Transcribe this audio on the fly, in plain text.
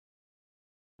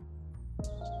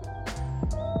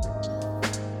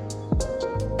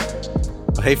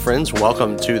Hey friends,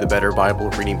 welcome to the Better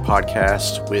Bible Reading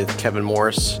Podcast with Kevin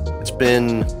Morris. It's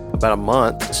been about a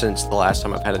month since the last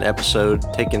time I've had an episode,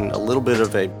 taking a little bit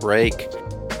of a break,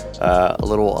 a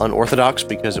little unorthodox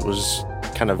because it was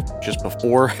kind of just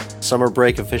before summer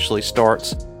break officially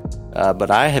starts. But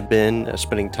I have been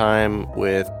spending time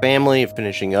with family,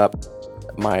 finishing up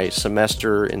my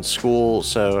semester in school,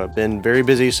 so I've been very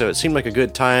busy, so it seemed like a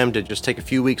good time to just take a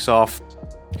few weeks off,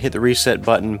 hit the reset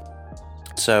button.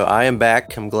 So I am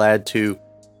back. I'm glad to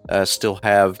still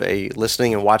have a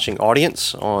listening and watching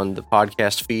audience on the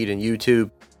podcast feed and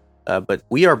YouTube. But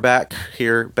we are back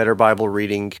here, Better Bible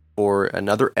Reading, for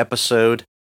another episode.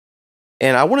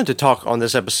 And I wanted to talk on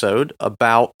this episode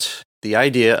about the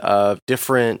idea of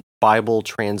different Bible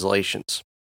translations.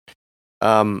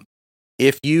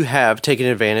 If you have taken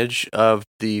advantage of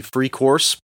the free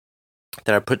course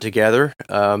that I put together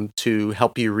to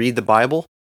help you read the Bible,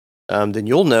 then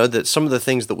you'll know that some of the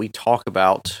things that we talk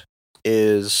about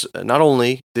is not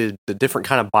only the different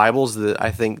kind of Bibles that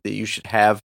I think that you should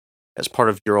have as part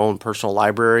of your own personal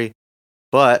library,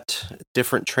 but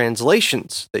different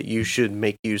translations that you should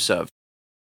make use of.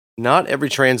 Not every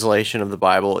translation of the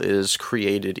Bible is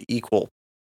created equal.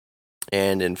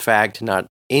 And in fact, not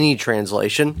any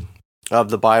translation of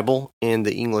the Bible in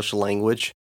the English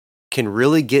language can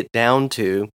really get down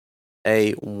to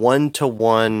a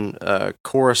one-to-one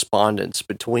correspondence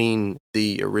between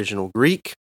the original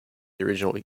Greek, the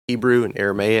original Hebrew and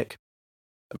Aramaic,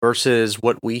 versus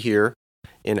what we hear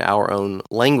in our own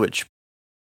language.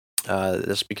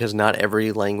 That's because not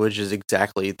every language is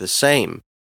exactly the same.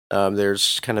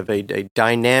 There's kind of a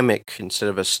dynamic instead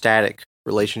of a static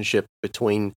relationship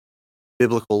between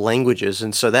biblical languages,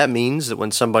 and so that means that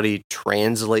when somebody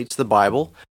translates the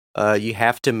Bible, you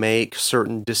have to make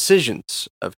certain decisions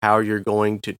of how you're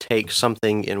going to take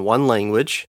something in one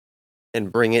language and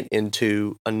bring it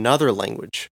into another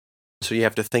language. So you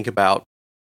have to think about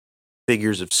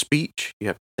figures of speech. You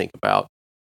have to think about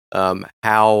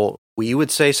how we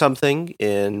would say something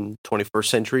in 21st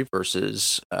century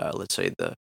versus, let's say,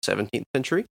 the 17th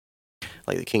century,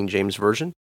 like the King James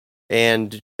Version.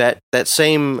 And that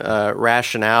same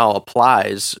rationale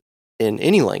applies in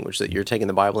any language that you're taking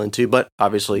the Bible into, but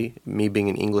obviously, me being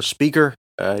an English speaker,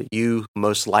 you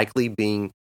most likely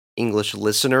being English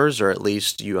listeners, or at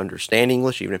least you understand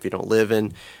English, even if you don't live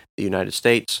in the United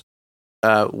States,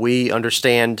 we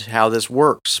understand how this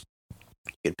works.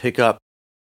 You can pick up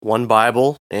one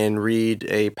Bible and read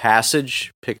a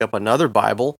passage, pick up another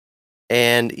Bible,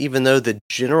 and even though the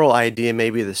general idea may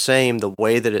be the same, the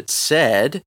way that it's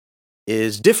said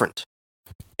is different.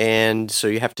 And so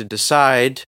you have to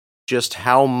decide just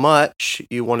how much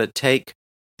you want to take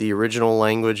the original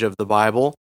language of the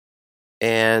Bible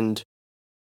and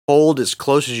hold as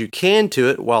close as you can to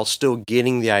it while still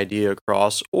getting the idea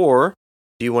across, or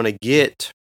do you want to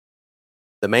get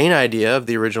the main idea of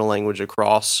the original language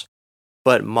across,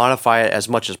 but modify it as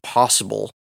much as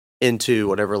possible into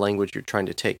whatever language you're trying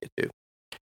to take it to?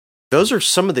 Those are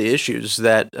some of the issues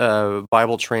that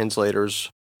Bible translators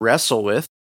wrestle with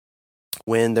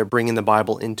when they're bringing the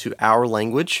Bible into our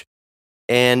language.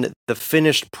 And the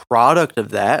finished product of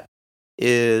that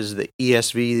is the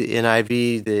ESV, the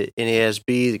NIV, the NASB,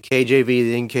 the KJV,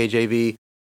 the NKJV,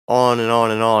 on and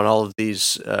on and on, all of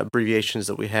these abbreviations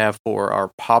that we have for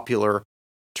our popular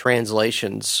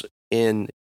translations in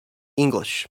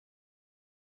English.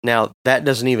 Now, that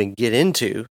doesn't even get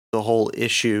into the whole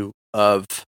issue of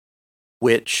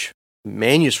which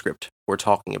manuscript we're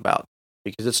talking about,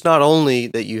 because it's not only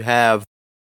that you have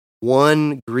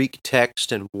one Greek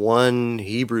text and one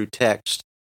Hebrew text,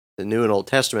 the New and Old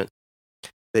Testament,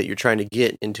 that you're trying to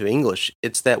get into English.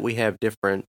 It's that we have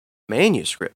different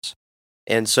manuscripts.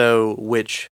 And so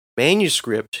which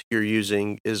manuscript you're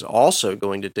using is also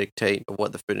going to dictate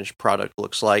what the finished product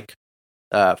looks like.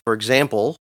 For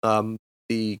example,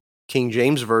 the King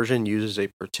James Version uses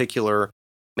a particular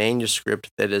manuscript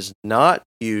that is not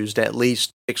used, at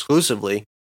least exclusively,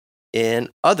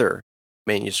 in other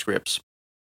manuscripts.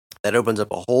 That opens up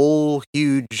a whole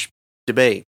huge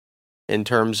debate in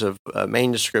terms of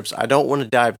manuscripts. I don't want to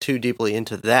dive too deeply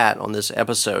into that on this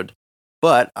episode,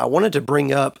 but I wanted to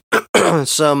bring up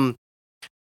some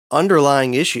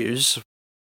underlying issues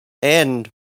and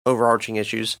overarching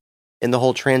issues in the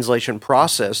whole translation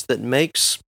process that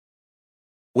makes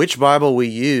which Bible we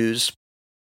use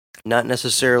not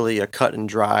necessarily a cut and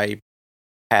dry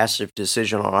passive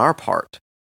decision on our part.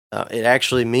 It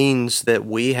actually means that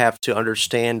we have to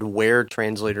understand where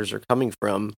translators are coming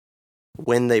from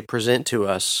when they present to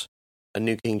us a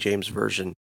New King James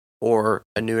Version or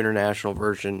a New International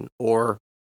Version or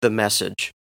the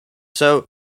Message. So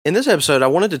In this episode, I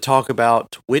wanted to talk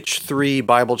about which 3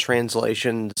 Bible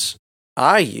translations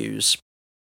I use,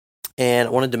 and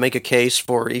I wanted to make a case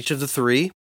for each of the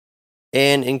 3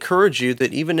 and encourage you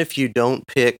that even if you don't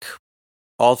pick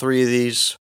all 3 of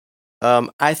these,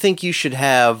 I think you should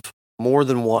have more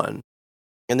than one.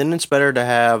 And then it's better to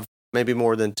have maybe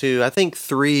more than 2. I think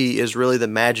 3 is really the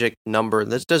magic number.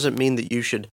 This doesn't mean that you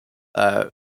should,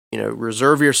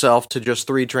 reserve yourself to just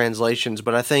 3 translations,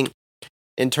 but I think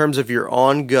in terms of your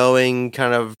ongoing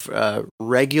kind of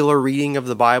regular reading of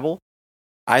the Bible,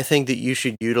 I think that you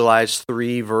should utilize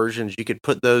 3 versions. You could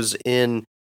put those in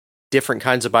different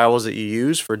kinds of Bibles that you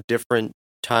use for different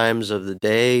times of the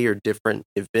day or different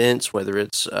events, whether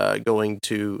it's going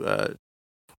to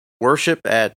worship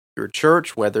at your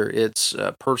church, whether it's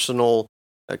personal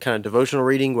kind of devotional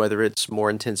reading, whether it's more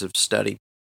intensive study.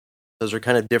 Those are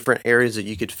kind of different areas that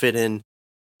you could fit in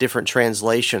different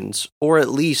translations, or at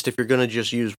least if you're going to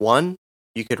just use one,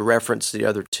 you could reference the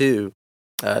other 2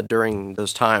 during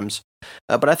those times.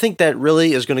 But I think that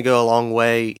really is going to go a long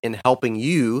way in helping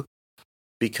you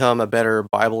become a better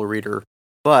Bible reader,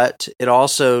 but it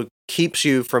also keeps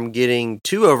you from getting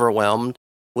too overwhelmed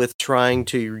with trying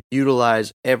to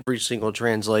utilize every single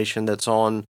translation that's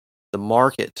on the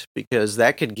market, because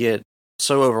that could get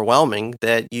so overwhelming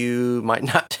that you might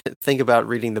not think about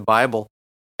reading the Bible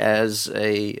as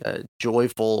a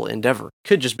joyful endeavor.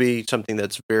 Could just be something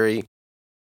that's very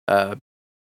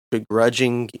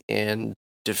begrudging and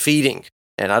defeating,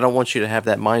 and I don't want you to have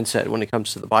that mindset when it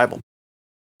comes to the Bible.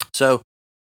 So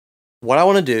what I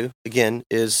want to do, again,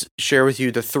 is share with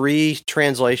you the 3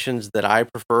 translations that I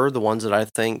prefer, the ones that I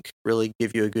think really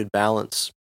give you a good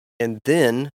balance. And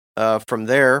then from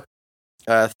there,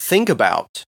 think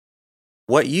about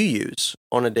what you use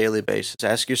on a daily basis.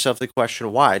 Ask yourself the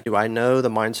question, why? Do I know the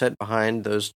mindset behind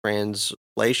those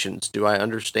translations? Do I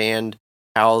understand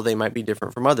how they might be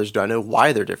different from others? Do I know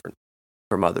why they're different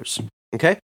from others?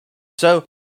 Okay? So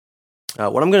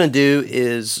what I'm going to do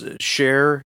is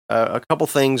share a couple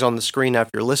things on the screen. Now, if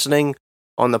you're listening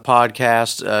on the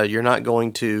podcast, you're not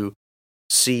going to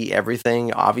see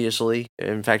everything, obviously.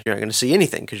 In fact, you're not going to see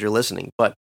anything because you're listening.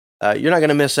 But you're not going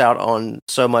to miss out on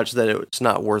so much that it's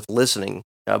not worth listening.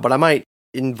 But I might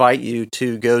invite you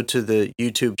to go to the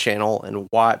YouTube channel and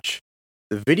watch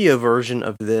the video version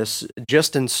of this,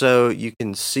 just and so you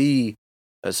can see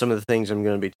some of the things I'm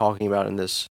going to be talking about in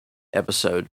this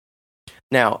episode.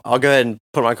 Now, I'll go ahead and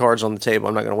put my cards on the table.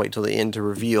 I'm not going to wait till the end to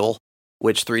reveal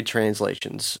which 3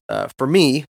 translations. For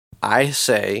me, I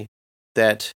say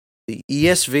that the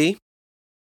ESV,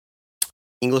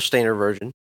 English Standard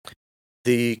Version,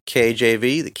 the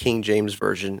KJV, the King James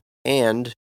Version,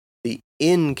 and the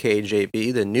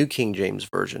NKJV, the New King James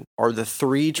Version, are the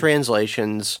 3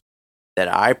 translations that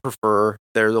I prefer.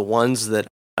 They're the ones that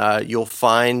you'll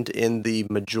find in the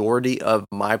majority of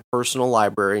my personal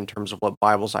library in terms of what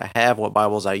Bibles I have, what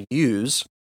Bibles I use.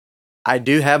 I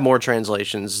do have more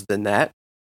translations than that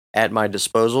at my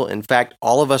disposal. In fact,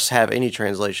 all of us have any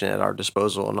translation at our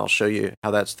disposal, and I'll show you how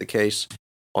that's the case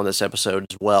on this episode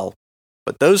as well.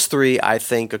 But those 3, I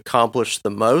think, accomplish the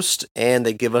most, and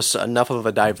they give us enough of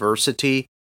a diversity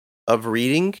of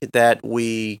reading that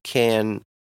we can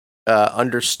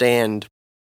understand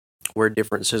where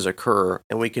differences occur,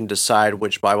 and we can decide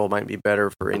which Bible might be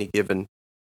better for any given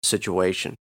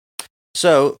situation.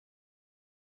 So,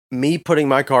 me putting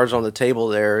my cards on the table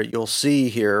there, you'll see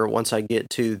here, once I get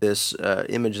to this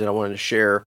image that I wanted to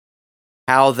share,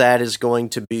 how that is going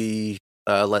to be,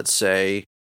 let's say,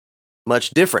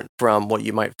 much different from what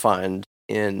you might find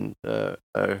in a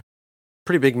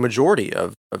pretty big majority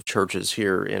of churches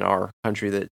here in our country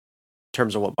that, in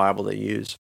terms of what Bible they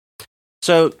use.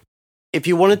 So, if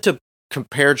you wanted to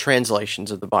compare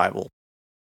translations of the Bible,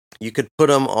 you could put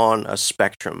them on a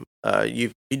spectrum.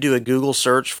 You do a Google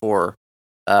search for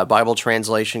Bible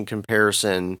translation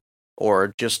comparison,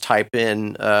 or just type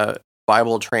in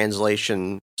Bible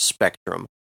translation spectrum.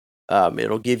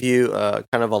 It'll give you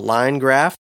kind of a line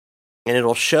graph, and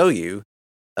it'll show you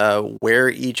where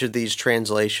each of these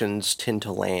translations tend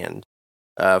to land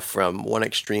from one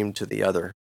extreme to the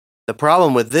other. The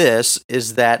problem with this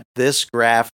is that this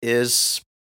graph is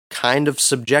kind of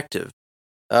subjective.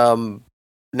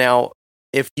 Now,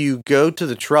 if you go to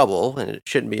the trouble, and it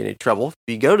shouldn't be any trouble,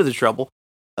 if you go to the trouble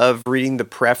of reading the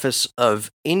preface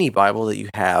of any Bible that you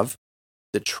have,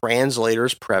 the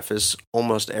translator's preface,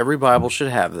 almost every Bible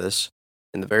should have this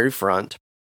in the very front.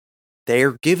 They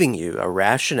are giving you a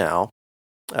rationale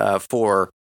for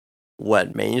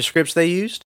what manuscripts they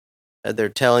used. They're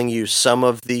telling you some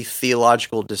of the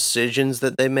theological decisions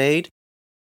that they made.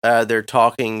 They're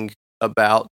talking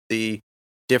about the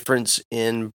difference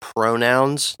in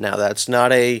pronouns. Now, that's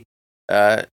not a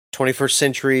 21st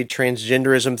century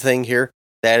transgenderism thing here.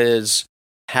 That is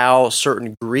how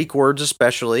certain Greek words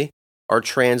especially are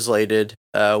translated,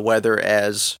 whether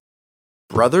as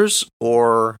brothers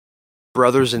or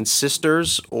brothers and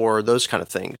sisters or those kind of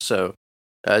things. So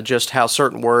just how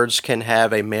certain words can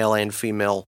have a male and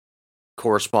female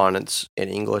correspondence in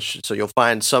English. So you'll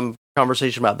find some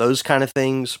conversation about those kind of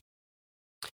things.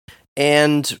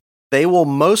 And they will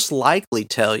most likely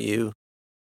tell you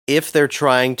if they're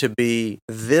trying to be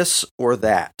this or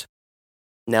that.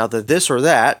 Now, the this or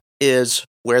that is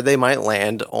where they might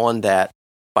land on that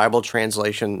Bible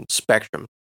translation spectrum.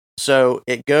 So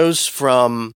it goes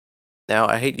from, now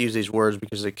I hate to use these words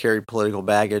because they carry political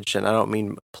baggage, and I don't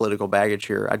mean political baggage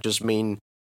here. I just mean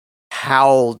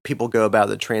how people go about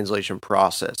the translation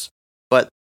process. But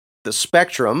the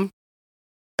spectrum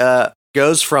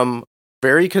goes from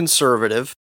very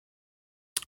conservative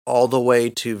all the way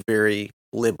to very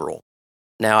liberal.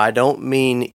 Now, I don't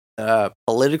mean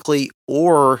politically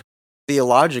or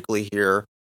theologically here.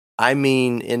 I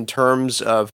mean in terms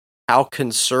of how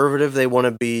conservative they want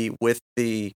to be with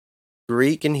the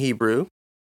Greek and Hebrew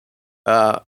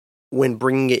when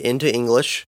bringing it into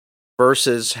English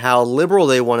versus how liberal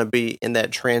they want to be in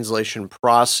that translation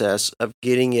process of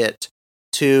getting it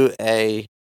to a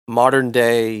modern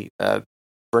day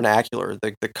vernacular,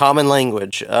 the common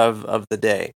language of the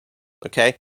day.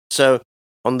 Okay? So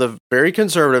on the very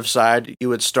conservative side, you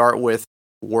would start with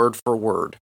word for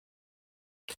word.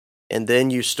 And then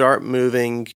you start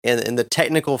moving, and the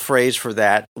technical phrase for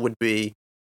that would be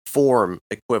form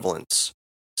equivalence.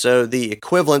 So the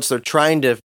equivalence, they're trying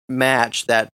to match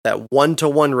that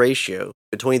 1-to-1 ratio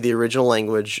between the original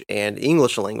language and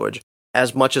English language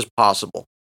as much as possible.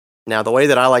 Now, the way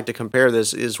that I like to compare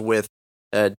this is with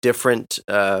different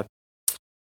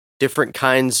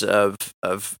kinds of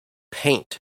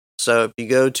paint. So if you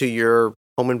go to your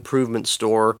home improvement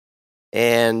store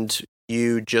and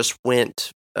you just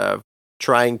went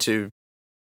trying to,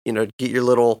 get your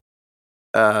little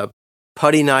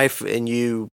putty knife and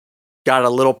you got a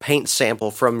little paint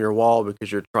sample from your wall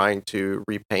because you're trying to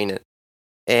repaint it,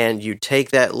 and you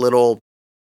take that little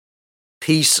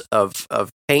piece of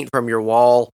paint from your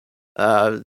wall,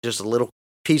 just a little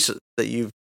piece that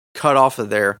you've cut off of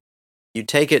there, you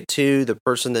take it to the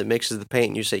person that mixes the paint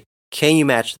and you say, can you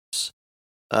match this?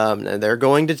 And they're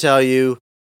going to tell you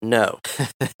no.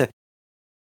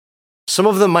 Some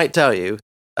of them might tell you,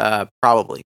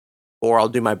 probably, or I'll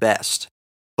do my best.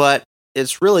 But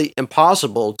it's really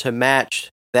impossible to match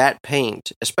that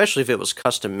paint, especially if it was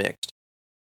custom mixed,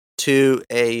 to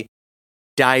a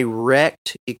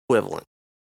direct equivalent,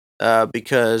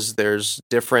 because there's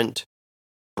different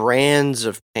brands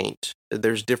of paint.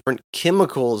 There's different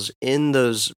chemicals in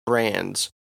those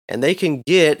brands, and they can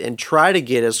get and try to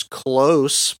get as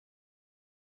close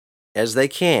as they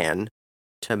can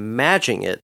to matching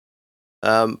it.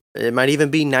 It might even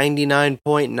be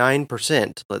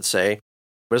 99.9%, let's say,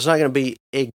 but it's not going to be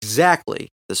exactly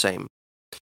the same.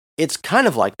 It's kind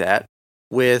of like that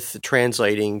with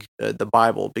translating the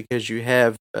Bible, because you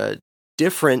have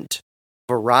different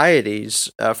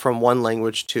varieties from one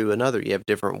language to another. You have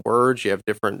different words, you have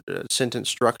different sentence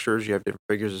structures, you have different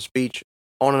figures of speech,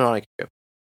 on and on I can go.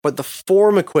 But the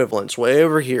form equivalence way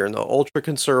over here in the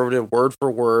ultra-conservative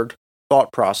word-for-word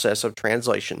thought process of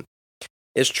translation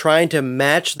is trying to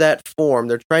match that form.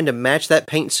 They're trying to match that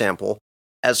paint sample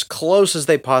as close as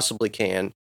they possibly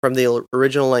can from the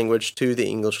original language to the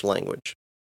English language.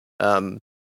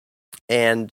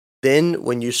 And then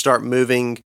when you start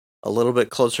moving a little bit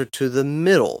closer to the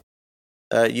middle,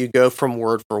 you go from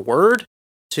word for word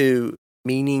to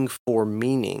meaning for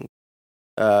meaning.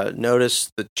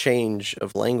 Notice the change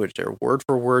of language there. Word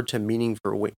for word to meaning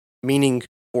for meaning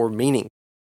for meaning.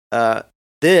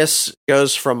 This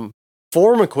goes from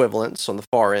form equivalence on the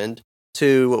far end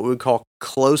to what we would call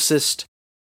closest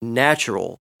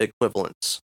natural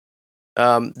equivalence.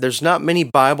 There's not many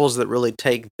Bibles that really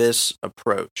take this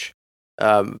approach,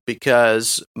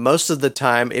 because most of the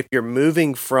time, if you're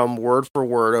moving from word for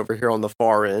word over here on the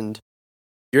far end,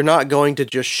 you're not going to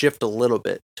just shift a little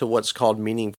bit to what's called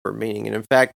meaning for meaning. And in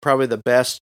fact, probably the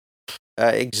best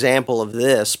example of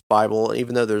this Bible,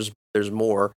 even though there's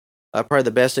more, probably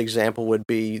the best example would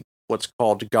be what's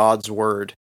called God's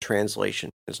Word translation.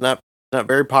 It's not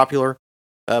very popular,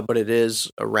 but it is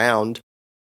around,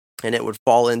 and it would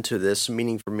fall into this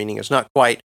meaning for meaning. It's not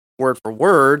quite word for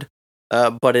word,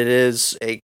 but it is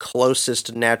a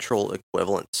closest natural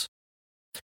equivalence.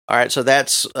 All right, so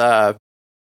that's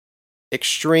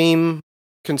extreme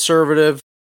conservative,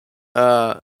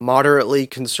 moderately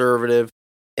conservative,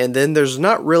 and then there's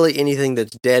not really anything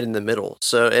that's dead in the middle.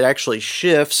 So it actually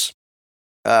shifts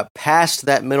past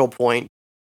that middle point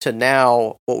to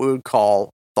now what we would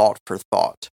call thought for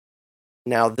thought.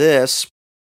 Now, this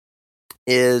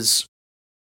is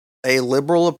a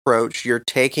liberal approach. You're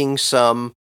taking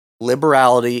some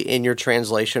liberality in your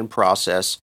translation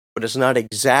process, but it's not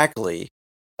exactly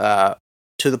to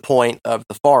the point of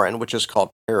the foreign, which is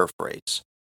called paraphrase.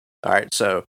 All right,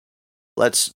 so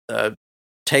let's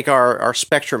take our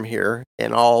spectrum here,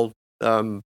 and I'll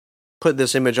put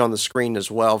this image on the screen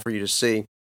as well for you to see.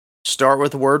 Start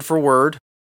with word for word,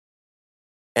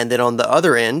 and then on the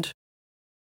other end,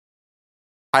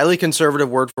 highly conservative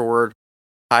word for word,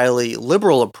 highly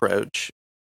liberal approach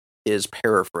is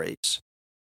paraphrase.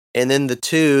 And then the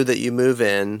two that you move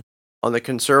in on the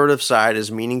conservative side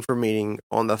is meaning for meaning.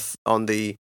 On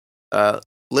the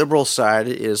liberal side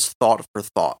is thought for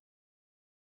thought.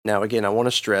 Now, again, I want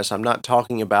to stress I'm not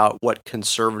talking about what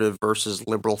conservative versus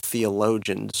liberal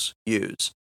theologians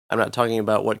use. I'm not talking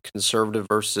about what conservative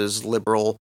versus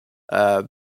liberal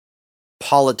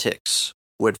politics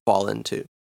would fall into.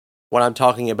 What I'm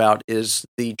talking about is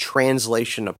the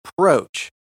translation approach,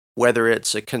 whether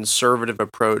it's a conservative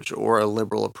approach or a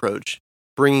liberal approach,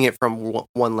 bringing it from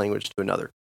one language to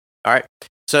another. All right,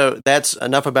 so that's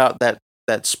enough about that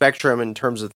spectrum in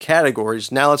terms of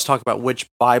categories. Now let's talk about which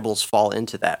Bibles fall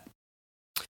into that.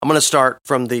 I'm going to start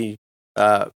from the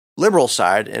liberal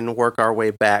side and work our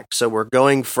way back. So we're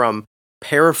going from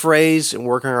paraphrase and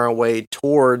working our way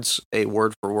towards a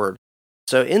word for word.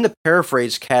 So in the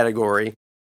paraphrase category,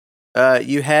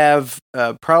 you have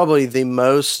probably the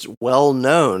most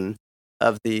well-known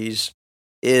of these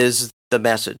is the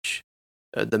Message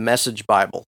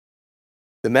Bible.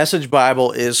 The Message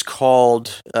Bible is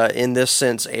called, in this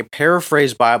sense, a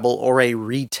paraphrase Bible or a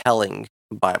retelling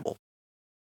Bible.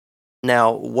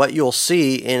 Now, what you'll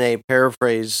see in a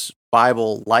paraphrase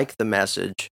Bible like the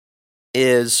Message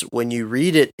is when you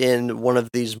read it in one of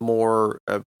these more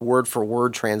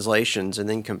word-for-word translations and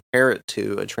then compare it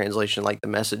to a translation like the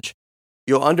Message,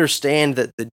 you'll understand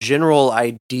that the general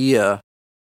idea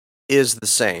is the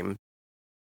same,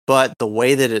 but the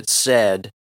way that it's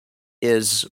said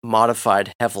is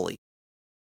modified heavily.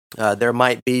 There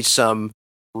might be some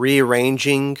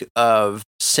rearranging of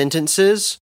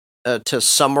sentences to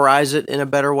summarize it in a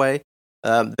better way.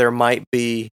 There might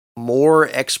be more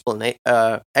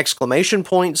exclamation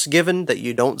points given that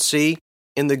you don't see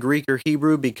in the Greek or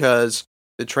Hebrew because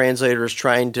the translator is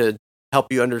trying to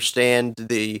help you understand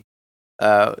the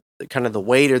kind of the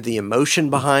weight or the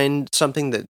emotion behind something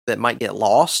that might get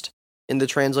lost in the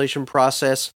translation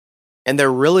process. And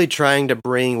they're really trying to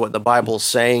bring what the Bible's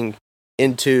saying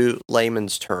into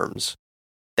layman's terms.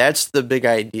 That's the big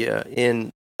idea in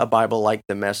a Bible like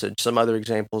the Message. Some other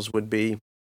examples would be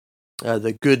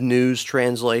the Good News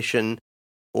translation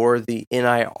or the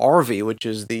NIRV, which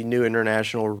is the New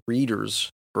International Reader's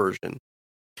Version.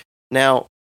 Now,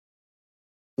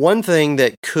 one thing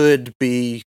that could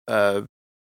be kind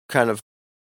of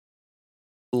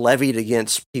levied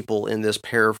against people in this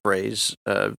paraphrase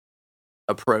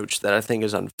approach that I think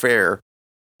is unfair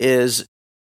is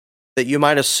that you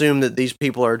might assume that these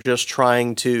people are just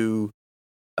trying to,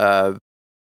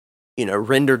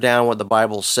 render down what the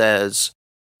Bible says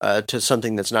to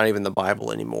something that's not even the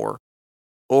Bible anymore.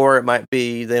 Or it might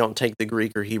be they don't take the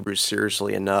Greek or Hebrew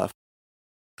seriously enough.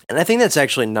 And I think that's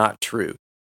actually not true.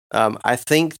 I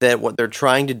think that what they're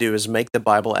trying to do is make the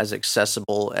Bible as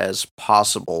accessible as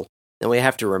possible. And we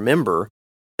have to remember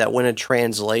that when a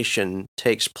translation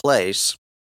takes place,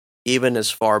 even as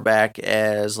far back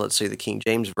as, let's say, the King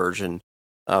James Version,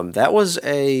 that was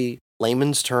a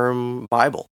layman's term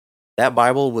Bible. That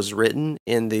Bible was written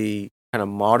in the kind of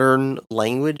modern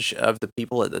language of the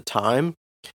people at the time,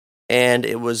 and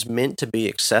it was meant to be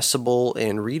accessible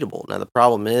and readable. Now, the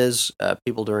problem is,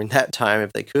 people during that time,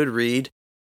 if they could read,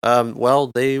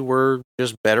 they were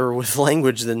just better with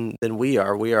language than we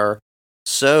are. We are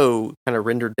so kind of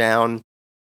rendered down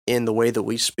in the way that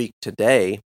we speak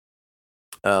today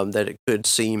that it could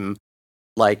seem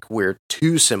like we're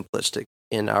too simplistic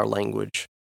in our language.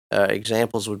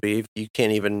 Examples would be if you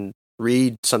can't even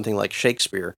read something like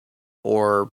Shakespeare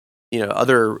or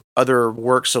other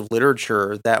works of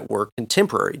literature that were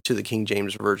contemporary to the King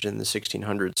James Version in the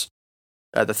 1600s.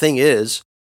 The thing is,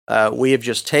 we have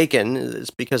just taken,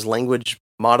 it's because language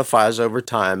modifies over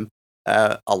time,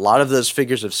 a lot of those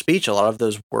figures of speech, a lot of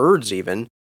those words even,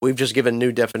 we've just given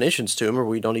new definitions to them or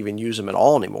we don't even use them at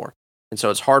all anymore. And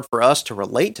so it's hard for us to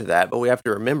relate to that, but we have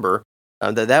to remember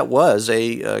that was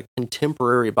a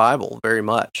contemporary Bible very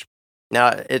much. Now,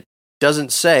 it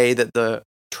doesn't say that the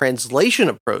translation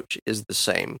approach is the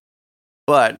same.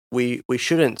 But we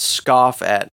shouldn't scoff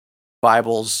at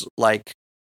Bibles like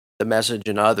the Message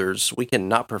and others. We can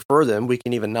not prefer them, we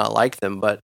can even not like them,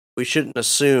 but we shouldn't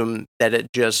assume that it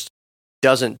just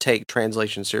doesn't take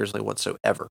translation seriously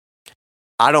whatsoever.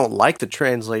 I don't like the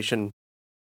translation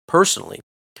personally,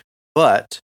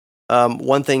 but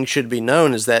one thing should be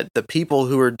known is that the people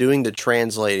who are doing the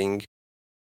translating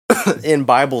in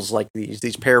Bibles like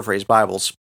these paraphrase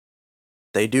Bibles,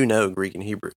 they do know Greek and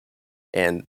Hebrew,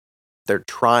 and they're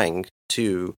trying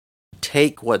to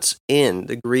take what's in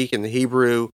the Greek and the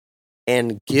Hebrew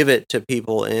and give it to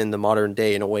people in the modern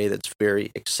day in a way that's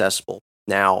very accessible.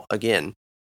 Now, again,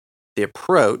 the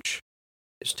approach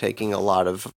is taking a lot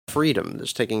of freedom.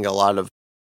 It's taking a lot of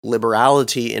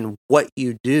liberality in what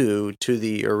you do to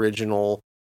the original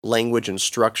language and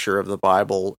structure of the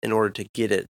Bible in order to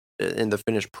get it in the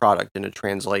finished product in a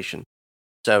translation.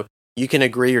 So you can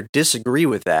agree or disagree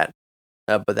with that,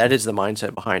 but that is the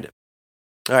mindset behind it.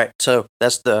 All right, so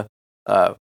that's the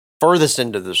furthest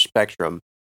end of the spectrum.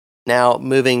 Now,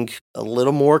 moving a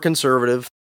little more conservative,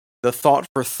 the thought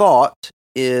for thought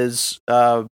is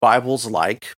Bibles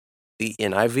like the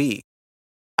NIV.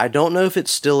 I don't know if it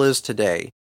still is today,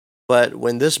 but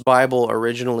when this Bible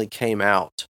originally came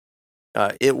out,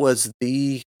 it was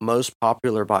the most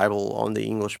popular Bible on the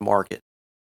English market,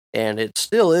 and it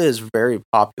still is very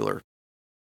popular.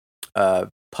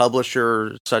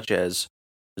 Publishers such as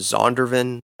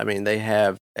Zondervan, I mean, they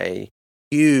have a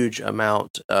huge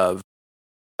amount of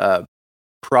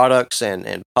products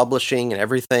and publishing and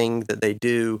everything that they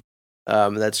do.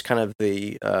 That's kind of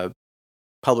the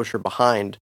publisher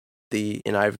behind the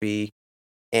NIV,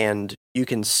 and you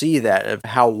can see that of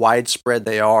how widespread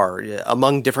they are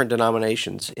among different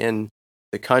denominations in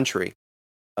the country,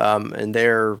 and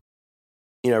they're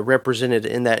represented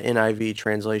in that NIV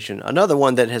translation. Another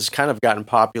one that has kind of gotten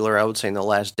popular, I would say, in the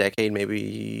last decade,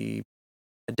 maybe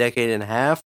a decade and a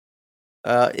half,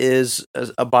 is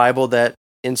a Bible that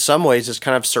in some ways is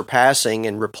kind of surpassing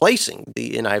and replacing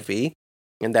the NIV,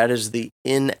 and that is the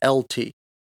NLT,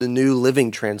 the New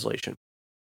Living Translation.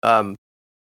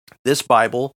 This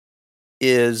Bible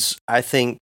is, I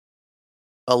think,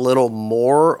 a little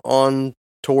more on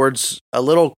towards a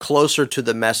little closer to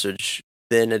the Message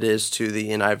than it is to the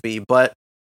NIV, but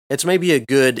it's maybe a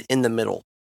good in the middle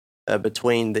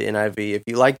between the NIV. If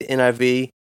you like the NIV,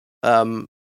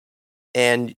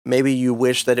 and maybe you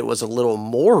wish that it was a little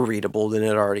more readable than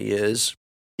it already is,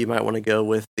 you might want to go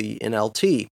with the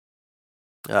NLT.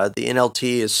 The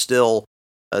NLT is still,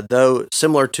 though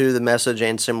similar to the Message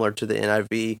and similar to the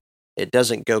NIV, it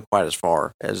doesn't go quite as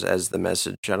far as the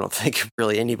Message. I don't think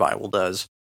really any Bible does.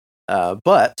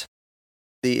 But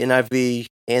the NIV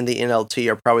and the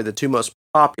NLT are probably the two most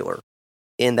popular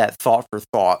in that thought for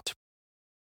thought.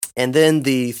 And then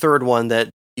the third one that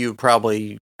you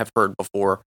probably have heard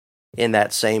before in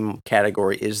that same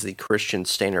category is the Christian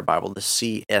Standard Bible, the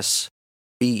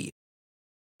CSB.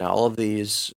 Now, all of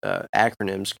these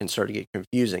acronyms can start to get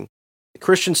confusing. The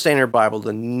Christian Standard Bible,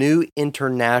 the New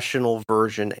International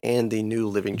Version, and the New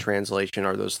Living Translation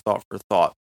are those thought for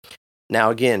thought. Now,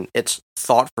 again, it's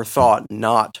thought for thought,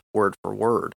 not word for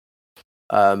word.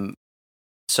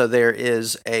 So there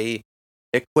is a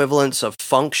equivalence of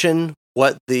function,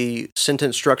 what the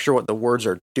sentence structure, what the words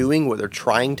are doing, what they're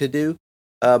trying to do,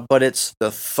 but it's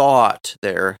the thought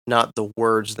there, not the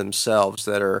words themselves,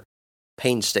 that are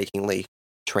painstakingly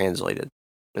translated.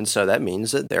 And so that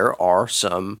means that there are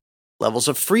some levels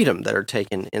of freedom that are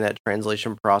taken in that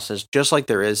translation process, just like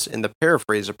there is in the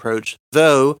paraphrase approach,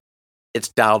 though it's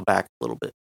dialed back a little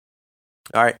bit.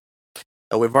 All right.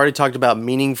 We've already talked about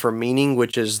meaning for meaning,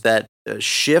 which is that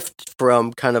shift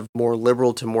from kind of more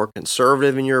liberal to more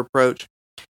conservative in your approach.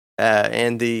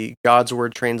 And the God's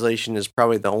Word translation is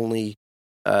probably the only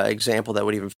example that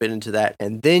would even fit into that.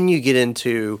 And then you get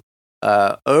into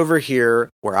over here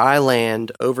where I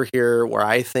land, over here where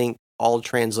I think all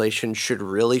translations should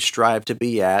really strive to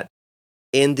be at,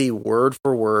 in the word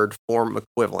for word form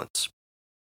equivalence.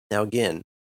 Now, again,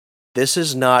 this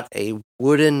is not a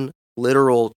wooden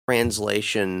literal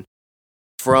translation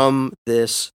from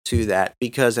this to that,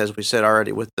 because as we said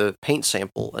already with the paint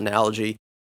sample analogy,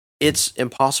 it's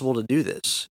impossible to do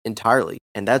this entirely.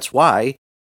 And that's why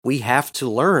we have to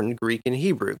learn Greek and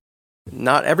Hebrew.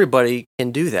 Not everybody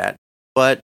can do that,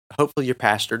 but hopefully your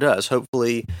pastor does.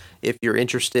 Hopefully, if you're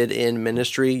interested in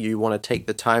ministry, you want to take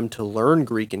the time to learn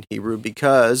Greek and Hebrew,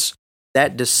 because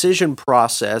that decision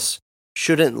process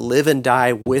shouldn't live and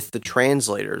die with the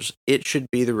translators. It should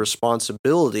be the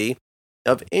responsibility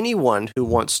of anyone who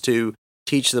wants to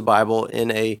teach the Bible in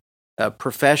a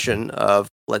profession of,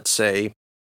 let's say,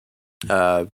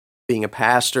 being a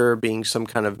pastor, being some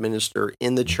kind of minister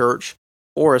in the church.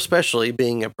 or especially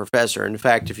being a professor. In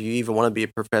fact, if you even want to be a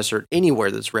professor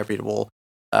anywhere that's reputable,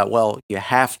 well, you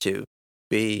have to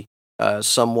be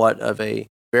somewhat of a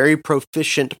very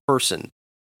proficient person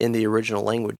in the original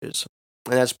languages.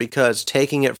 And that's because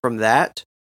taking it from that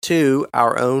to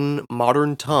our own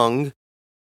modern tongue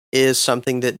is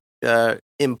something that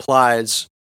implies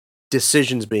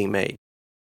decisions being made.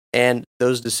 And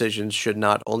those decisions should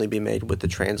not only be made with the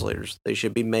translators, they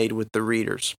should be made with the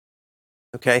readers.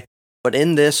 Okay? But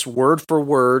in this word for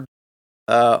word,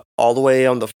 all the way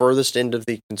on the furthest end of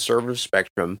the conservative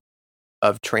spectrum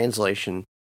of translation,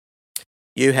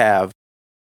 you have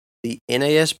the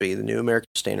NASB, the New American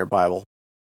Standard Bible,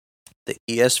 the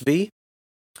ESV,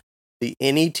 the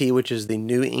NET, which is the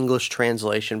New English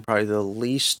Translation, probably the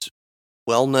least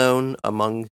well-known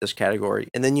among this category,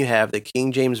 and then you have the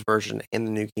King James Version and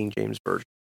the New King James Version.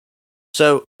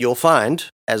 So you'll find,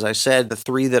 as I said, the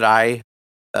three that I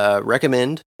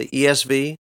recommend, the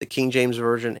ESV, the King James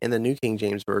Version, and the New King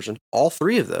James Version, all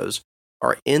three of those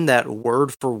are in that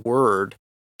word-for-word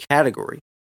category.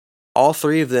 All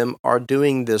three of them are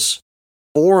doing this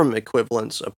form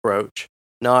equivalence approach,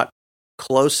 not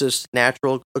closest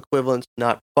natural equivalence,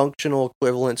 not functional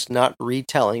equivalence, not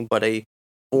retelling, but a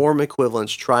form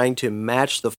equivalence, trying to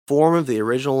match the form of the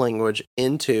original language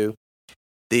into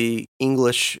the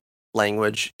English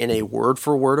language in a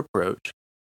word-for-word approach.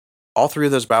 All three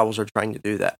of those Bibles are trying to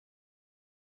do that.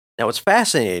 Now, what's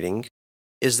fascinating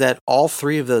is that all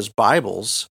three of those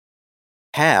Bibles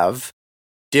have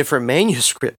different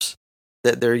manuscripts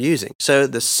that they're using. So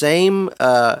the same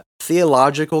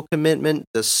theological commitment,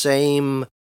 the same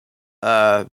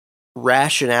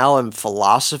rationale and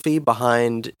philosophy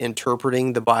behind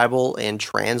interpreting the Bible and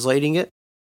translating it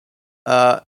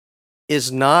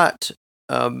is not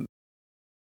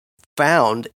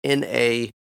found in a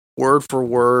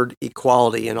word-for-word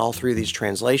equality in all three of these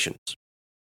translations.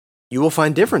 You will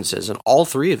find differences in all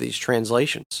three of these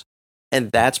translations, and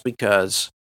that's because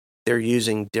they're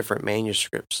using different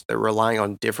manuscripts. They're relying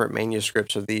on different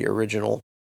manuscripts of the original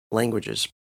languages.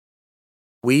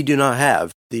 We do not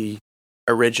have the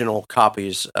original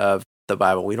copies of the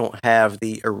Bible. We don't have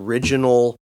the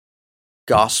original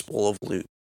Gospel of Luke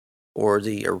or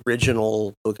the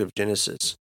original book of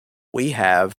Genesis. We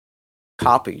have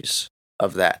copies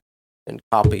of that, and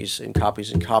copies and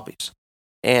copies and copies.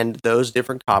 And those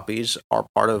different copies are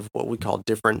part of what we call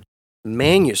different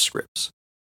manuscripts.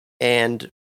 And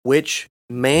which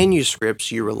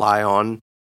manuscripts you rely on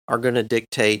are going to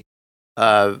dictate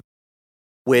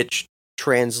which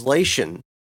translation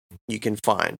you can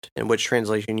find and which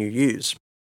translation you use.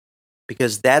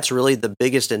 Because that's really the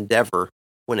biggest endeavor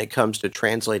when it comes to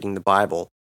translating the Bible,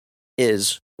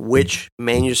 is which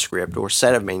manuscript or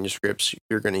set of manuscripts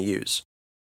you're going to use.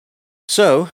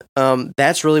 So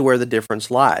that's really where the difference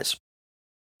lies.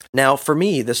 Now, for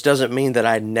me, this doesn't mean that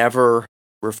I never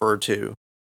refer to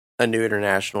a New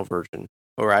International Version,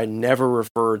 or I never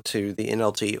refer to the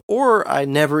NLT, or I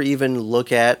never even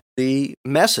look at the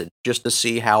Message just to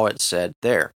see how it's said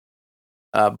there.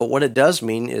 But what it does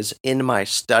mean is in my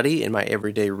study, in my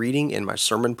everyday reading, in my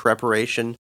sermon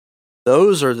preparation,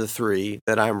 those are the three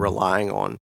that I'm relying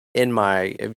on.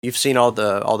 You've seen all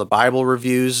the Bible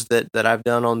reviews that I've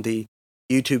done on the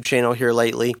YouTube channel here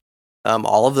lately.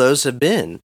 All of those have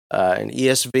been an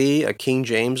ESV, a King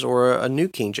James, or a New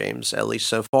King James, at least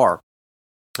so far.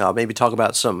 I'll maybe talk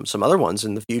about some other ones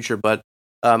in the future, but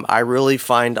I really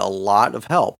find a lot of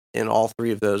help in all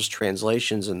three of those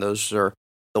translations, and those are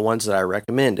the ones that I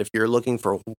recommend. If you're looking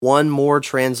for one more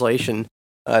translation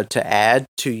to add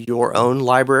to your own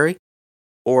library,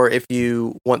 or if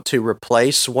you want to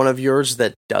replace one of yours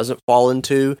that doesn't fall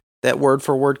into that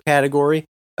word-for-word category,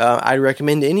 I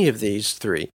recommend any of these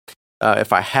three.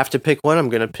 If I have to pick one, I'm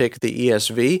going to pick the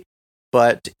ESV,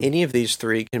 but any of these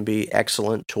three can be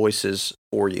excellent choices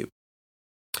for you.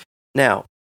 Now,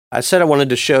 I said I wanted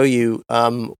to show you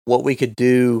what we could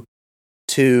do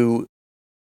to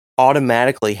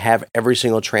automatically have every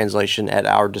single translation at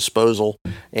our disposal.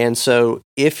 And so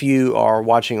if you are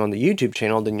watching on the YouTube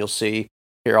channel, then you'll see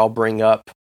here, I'll bring up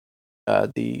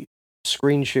the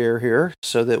screen share here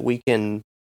so that we can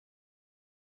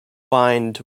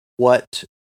find what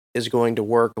is going to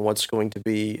work and what's going to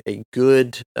be a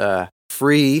good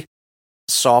free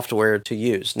software to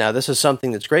use. Now, this is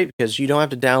something that's great because you don't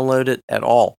have to download it at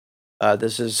all.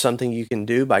 This is something you can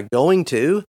do by going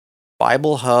to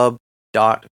BibleHub.com,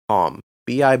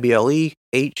 BibleHub.com.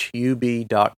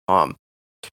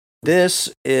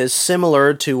 This is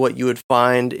similar to what you would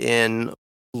find in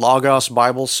Logos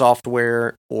Bible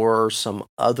software or some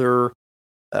other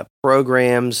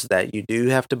programs that you do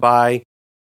have to buy.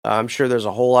 I'm sure there's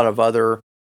a whole lot of other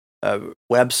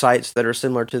websites that are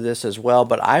similar to this as well,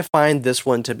 but I find this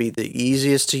one to be the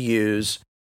easiest to use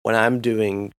when I'm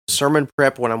doing sermon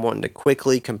prep, when I'm wanting to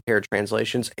quickly compare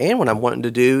translations, and when I'm wanting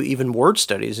to do even word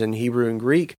studies in Hebrew and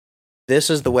Greek. This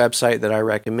is the website that I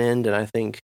recommend, and I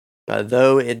think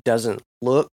though it doesn't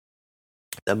look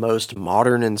the most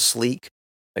modern and sleek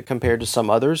compared to some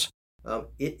others,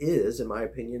 it is, in my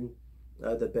opinion,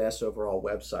 the best overall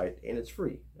website, and it's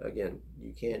free. Again,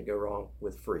 you can't go wrong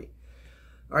with free.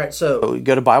 All right, so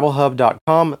go to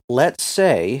BibleHub.com. Let's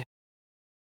say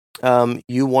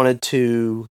you wanted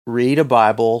to read a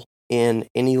Bible in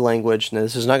any language. Now,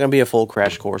 this is not going to be a full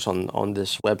crash course on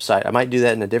this website. I might do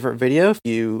that in a different video. If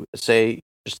you say,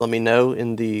 just let me know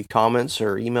in the comments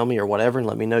or email me or whatever, and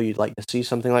let me know you'd like to see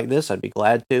something like this. I'd be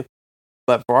glad to.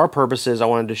 But for our purposes, I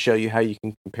wanted to show you how you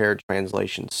can compare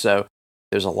translations. So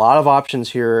there's a lot of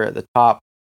options here at the top.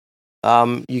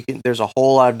 There's a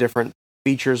whole lot of different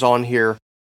features on here.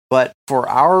 But for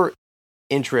our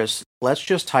interest, let's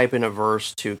just type in a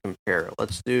verse to compare.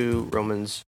 Let's do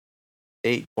Romans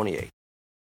 8:28.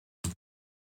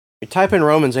 You type in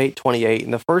Romans 8:28,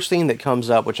 and the first thing that comes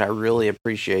up, which I really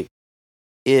appreciate,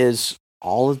 is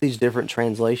all of these different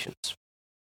translations.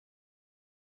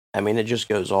 I mean, it just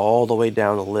goes all the way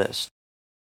down the list.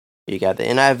 You got the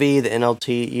NIV, the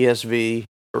NLT, ESV,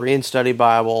 Korean Study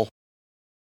Bible,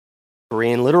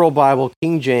 Korean Literal Bible,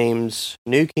 King James,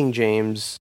 New King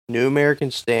James, New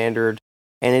American Standard,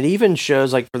 and it even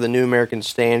shows, like for the New American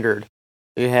Standard,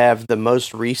 you have the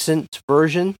most recent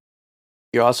version.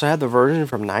 You also have the version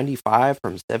from 95,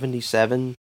 from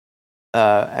 77.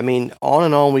 I mean, on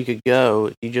and on we could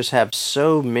go. You just have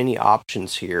so many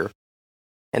options here.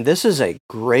 And this is a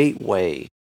great way.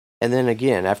 And then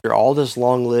again, after all this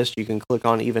long list, you can click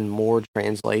on even more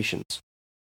translations.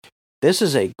 This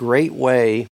is a great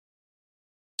way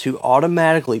to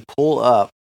automatically pull up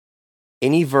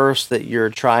any verse that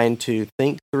you're trying to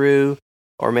think through,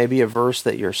 or maybe a verse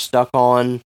that you're stuck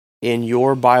on in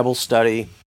your Bible study,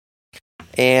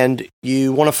 and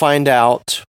you want to find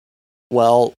out,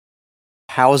 well,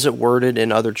 how is it worded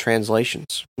in other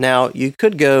translations? Now, you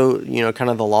could go, kind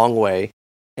of the long way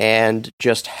and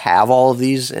just have all of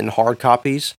these in hard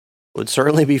copies. Would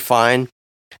certainly be fine.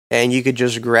 And you could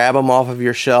just grab them off of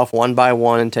your shelf one by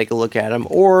one and take a look at them.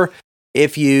 Or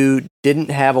if you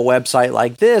didn't have a website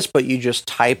like this, but you just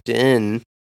typed in,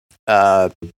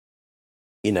 Romans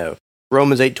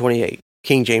 8:28,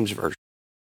 King James Version,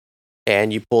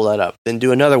 and you pull that up, then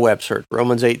do another web search,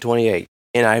 Romans 8:28,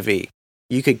 NIV.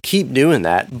 You could keep doing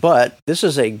that, but this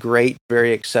is a great,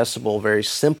 very accessible, very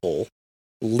simple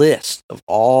list of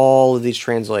all of these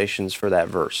translations for that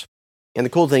verse. And the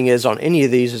cool thing is, on any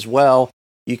of these as well,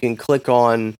 you can click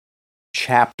on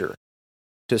chapter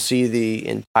to see the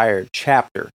entire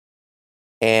chapter.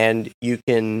 And you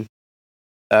can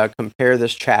compare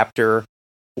this chapter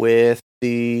with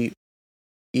the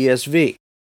ESV.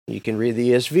 You can read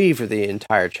the ESV for the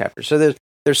entire chapter. So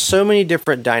there's so many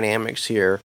different dynamics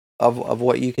here of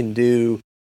what you can do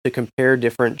to compare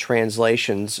different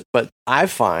translations. But I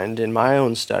find in my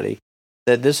own study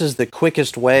that this is the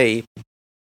quickest way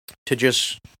to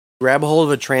just grab a hold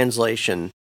of a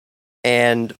translation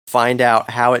and find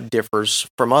out how it differs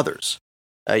from others.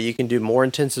 You can do more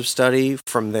intensive study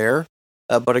from there,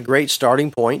 but a great starting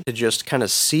point to just kind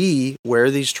of see where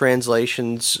these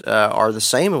translations are the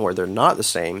same and where they're not the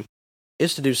same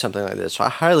is to do something like this. So I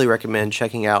highly recommend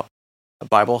checking out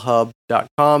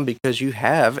BibleHub.com, because you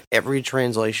have every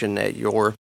translation at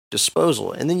your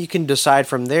disposal. And then you can decide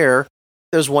from there, if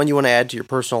there's one you want to add to your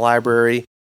personal library.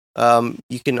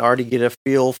 You can already get a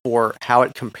feel for how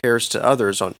it compares to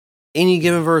others on any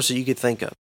given verse that you could think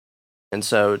of. And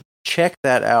so check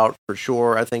that out for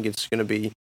sure. I think it's going to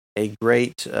be a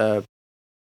great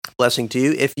blessing to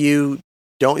you. If you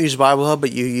don't use Bible Hub,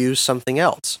 but you use something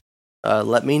else,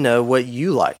 let me know what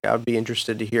you like. I would be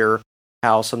interested to hear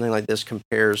how something like this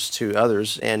compares to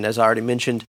others. And as I already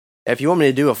mentioned, if you want me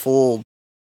to do a full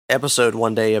episode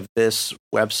one day of this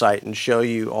website and show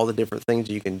you all the different things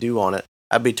you can do on it,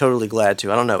 I'd be totally glad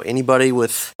to. I don't know anybody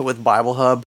with Bible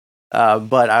Hub,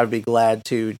 but I would be glad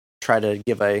to try to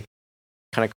give a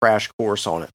kind of crash course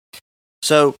on it.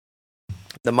 So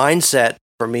the mindset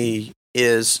for me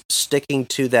is sticking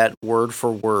to that word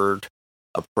for word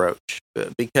approach,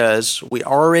 because we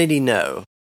already know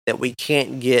that we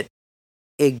can't get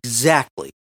exactly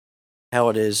how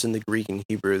it is in the Greek and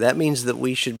Hebrew. That means that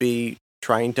we should be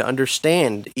trying to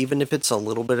understand, even if it's a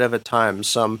little bit at a time,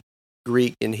 some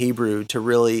Greek and Hebrew to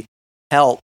really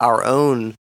help our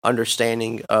own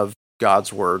understanding of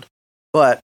God's word.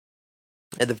 But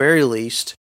at the very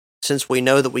least, since we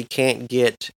know that we can't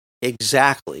get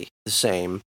exactly the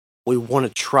same, we want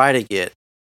to try to get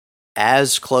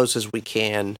as close as we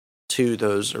can to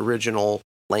those original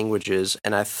languages.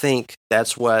 And I think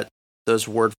that's what those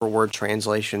word-for-word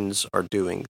translations are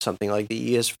doing, something like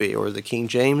the ESV or the King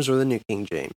James or the New King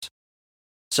James.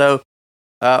 So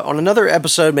on another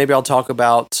episode, maybe I'll talk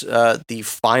about the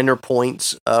finer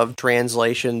points of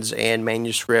translations and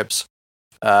manuscripts.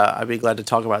 I'd be glad to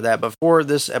talk about that. But for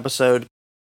this episode,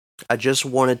 I just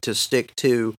wanted to stick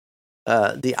to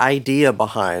the idea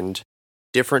behind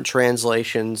different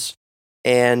translations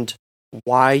and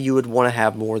why you would want to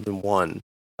have more than one.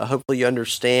 Hopefully you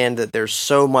understand that there's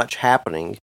so much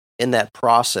happening in that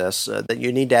process that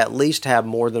you need to at least have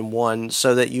more than one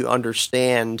so that you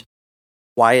understand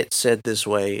why it's said this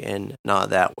way and not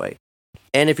that way.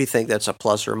 And if you think that's a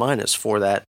plus or minus for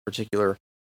that particular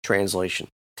translation.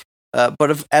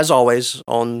 But as always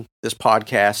on this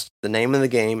podcast, the name of the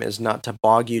game is not to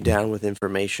bog you down with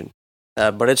information,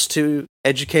 but it's to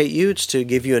educate you. It's to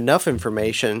give you enough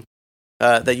information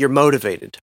that you're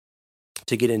motivated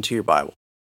to get into your Bible.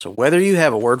 So whether you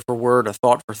have a word for word, a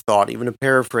thought for thought, even a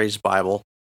paraphrased Bible,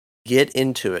 get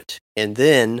into it. And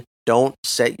then don't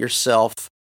set yourself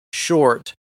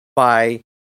short by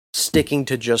sticking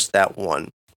to just that one.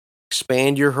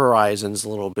 Expand your horizons a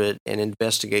little bit and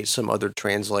investigate some other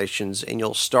translations, and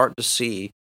you'll start to see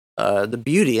the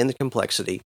beauty and the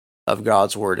complexity of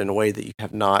God's Word in a way that you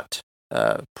have not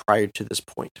prior to this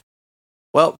point.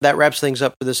 Well, that wraps things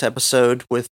up for this episode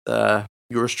with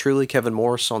yours truly, Kevin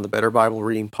Morris, on the Better Bible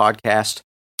Reading Podcast.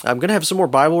 I'm going to have some more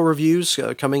Bible reviews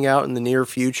coming out in the near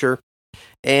future,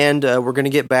 and we're going to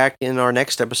get back in our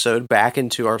next episode back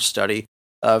into our study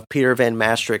of Peter Van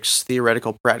Mastricht's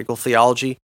Theoretical Practical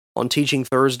Theology on Teaching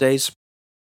Thursdays.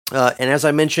 And as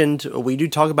I mentioned, we do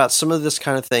talk about some of this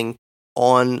kind of thing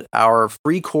on our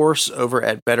free course over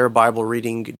at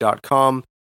betterbiblereading.com.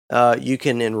 You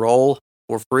can enroll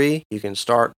for free. You can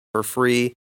start for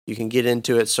free. You can get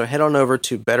into it. So head on over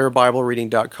to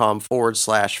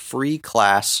betterbiblereading.com/free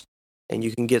class, and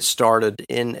you can get started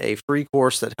in a free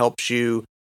course that helps you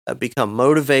become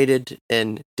motivated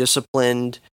and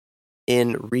disciplined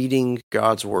in reading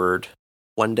God's Word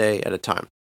one day at a time.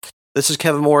 This is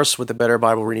Kevin Morris with the Better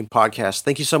Bible Reading Podcast.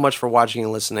 Thank you so much for watching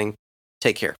and listening.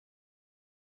 Take care.